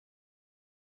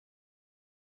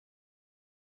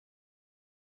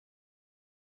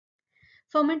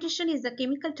Fermentation is the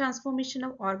chemical transformation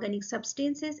of organic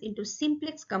substances into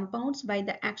simplex compounds by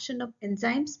the action of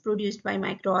enzymes produced by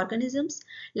microorganisms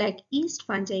like yeast,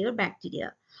 fungi, or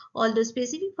bacteria. Although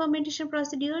specific fermentation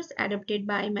procedures adopted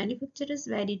by manufacturers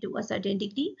vary to a certain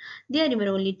degree, there remain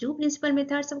only two principal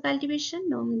methods of cultivation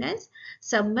known as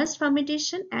submerged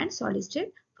fermentation and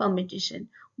solid-state fermentation.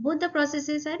 Both the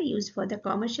processes are used for the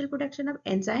commercial production of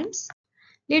enzymes.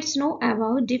 Let's know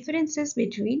about differences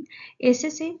between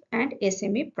SSF and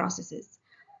SMF processes.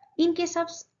 In case of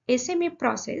SMF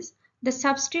process, the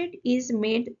substrate is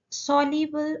made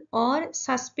soluble or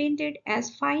suspended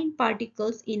as fine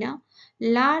particles in a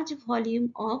large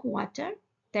volume of water.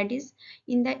 That is,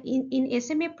 in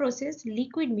SMF process,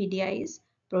 liquid media is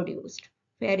produced.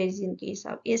 Whereas in case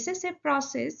of SSF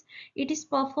process, it is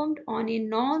performed on a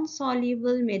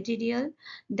non-soluble material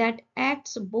that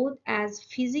acts both as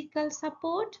physical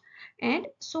support and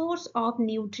source of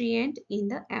nutrient in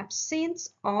the absence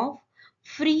of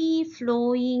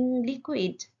free-flowing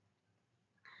liquid.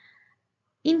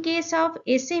 In case of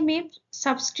SMF,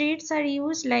 substrates are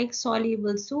used like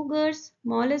soluble sugars,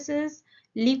 molasses,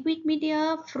 liquid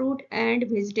media, fruit and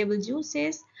vegetable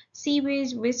juices,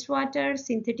 sewage, wastewater,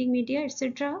 synthetic media,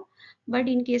 etc. But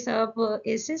in case of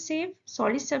SSF,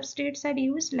 solid substrates are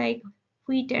used like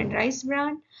wheat and rice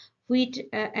bran, wheat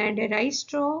and rice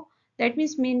straw. That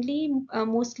means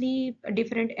mostly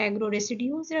different agro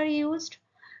residues are used.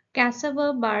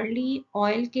 Cassava, barley,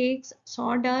 oil cakes,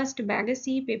 sawdust,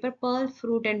 bagasse, paper pulp,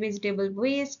 fruit and vegetable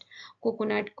waste,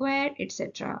 coconut coir,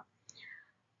 etc.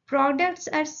 Products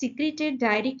are secreted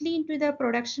directly into the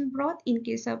production broth in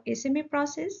case of SMA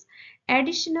process.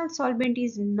 Additional solvent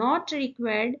is not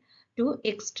required to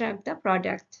extract the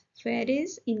product.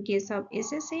 Whereas in case of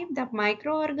SSF, the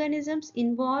microorganisms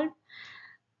involved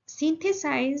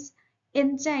synthesize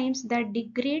enzymes that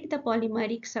degrade the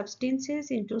polymeric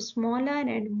substances into smaller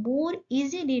and more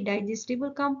easily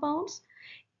digestible compounds.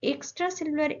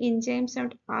 Extracellular enzymes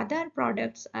and other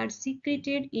products are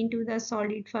secreted into the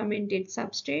solid fermented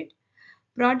substrate.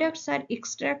 Products are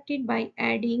extracted by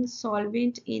adding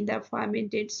solvent in the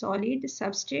fermented solid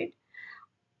substrate,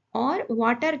 or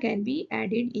water can be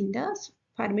added in the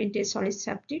fermented solid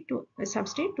substrate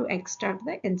to extract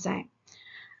the enzyme.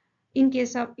 In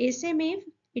case of SMF,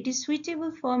 it is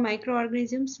suitable for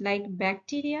microorganisms like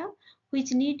bacteria,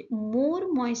 which need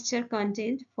more moisture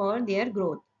content for their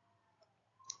growth.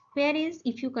 Whereas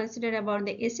if you consider about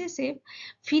the SSF,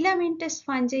 filamentous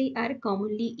fungi are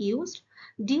commonly used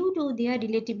due to their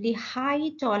relatively high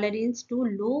tolerance to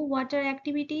low water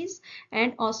activities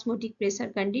and osmotic pressure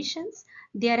conditions,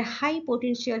 their high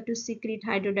potential to secrete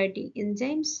hydrolytic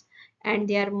enzymes, and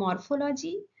their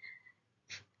morphology.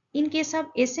 In case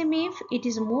of SMF, it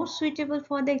is more suitable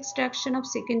for the extraction of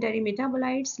secondary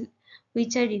metabolites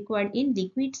which are required in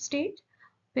liquid state.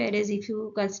 Whereas if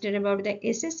you consider about the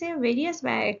SSF, various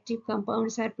bioactive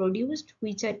compounds are produced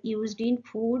which are used in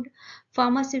food,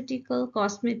 pharmaceutical,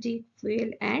 cosmetic,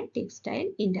 fuel and textile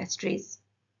industries.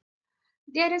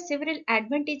 There are several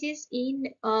advantages in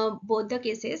both the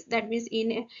cases, that means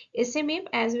in SMF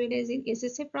as well as in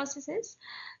SSF processes.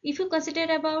 If you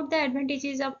consider about the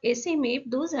advantages of SMF,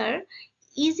 those are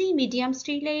easy medium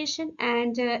sterilization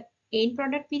and end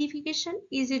product purification,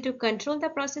 easy to control the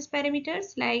process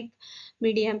parameters like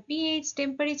medium pH,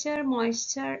 temperature,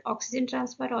 moisture, oxygen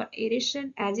transfer or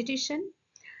aeration, agitation.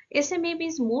 SMF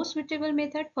is most suitable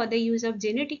method for the use of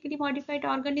genetically modified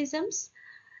organisms.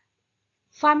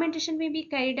 Fermentation may be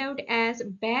carried out as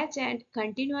batch and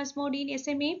continuous mode in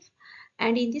SMF,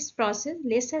 and in this process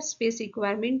lesser space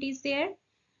requirement is there.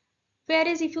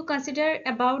 Whereas if you consider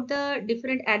about the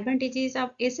different advantages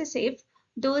of SSF,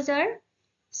 those are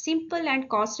simple and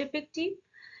cost effective,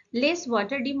 less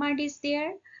water demand is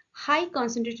there, high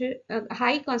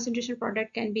concentration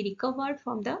product can be recovered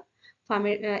from the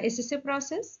SSF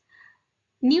process.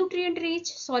 Nutrient rich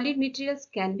solid materials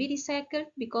can be recycled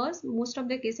because most of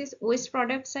the cases waste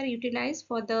products are utilized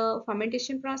for the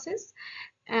fermentation process.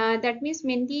 That means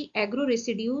mainly agro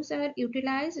residues are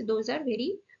utilized. Those are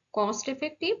very cost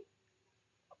effective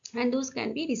and those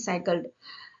can be recycled.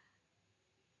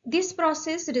 This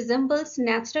process resembles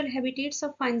natural habitats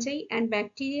of fungi and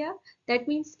bacteria. That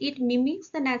means it mimics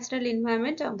the natural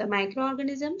environment of the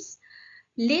microorganisms.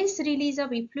 Less release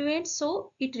of effluent,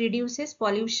 so it reduces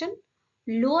pollution.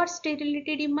 Lower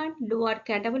sterility demand, lower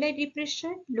catabolite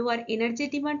depression, lower energy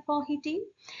demand for heating.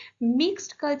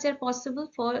 Mixed culture possible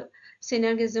for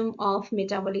synergism of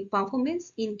metabolic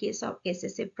performance in case of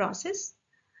SSF process.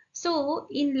 So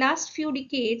in last few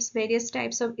decades, various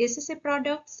types of SSF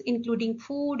products including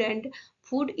food and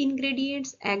food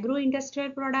ingredients,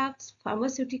 agro-industrial products,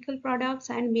 pharmaceutical products,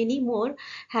 and many more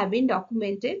have been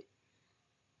documented.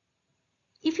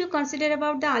 If you consider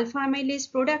about the alpha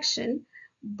amylase production,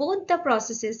 both the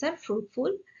processes are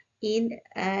fruitful in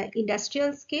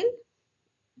industrial scale.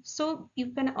 So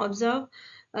you can observe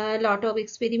a lot of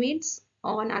experiments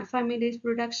on alpha amylase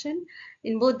production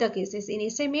in both the cases, in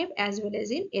SMF as well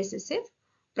as in SSF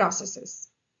processes.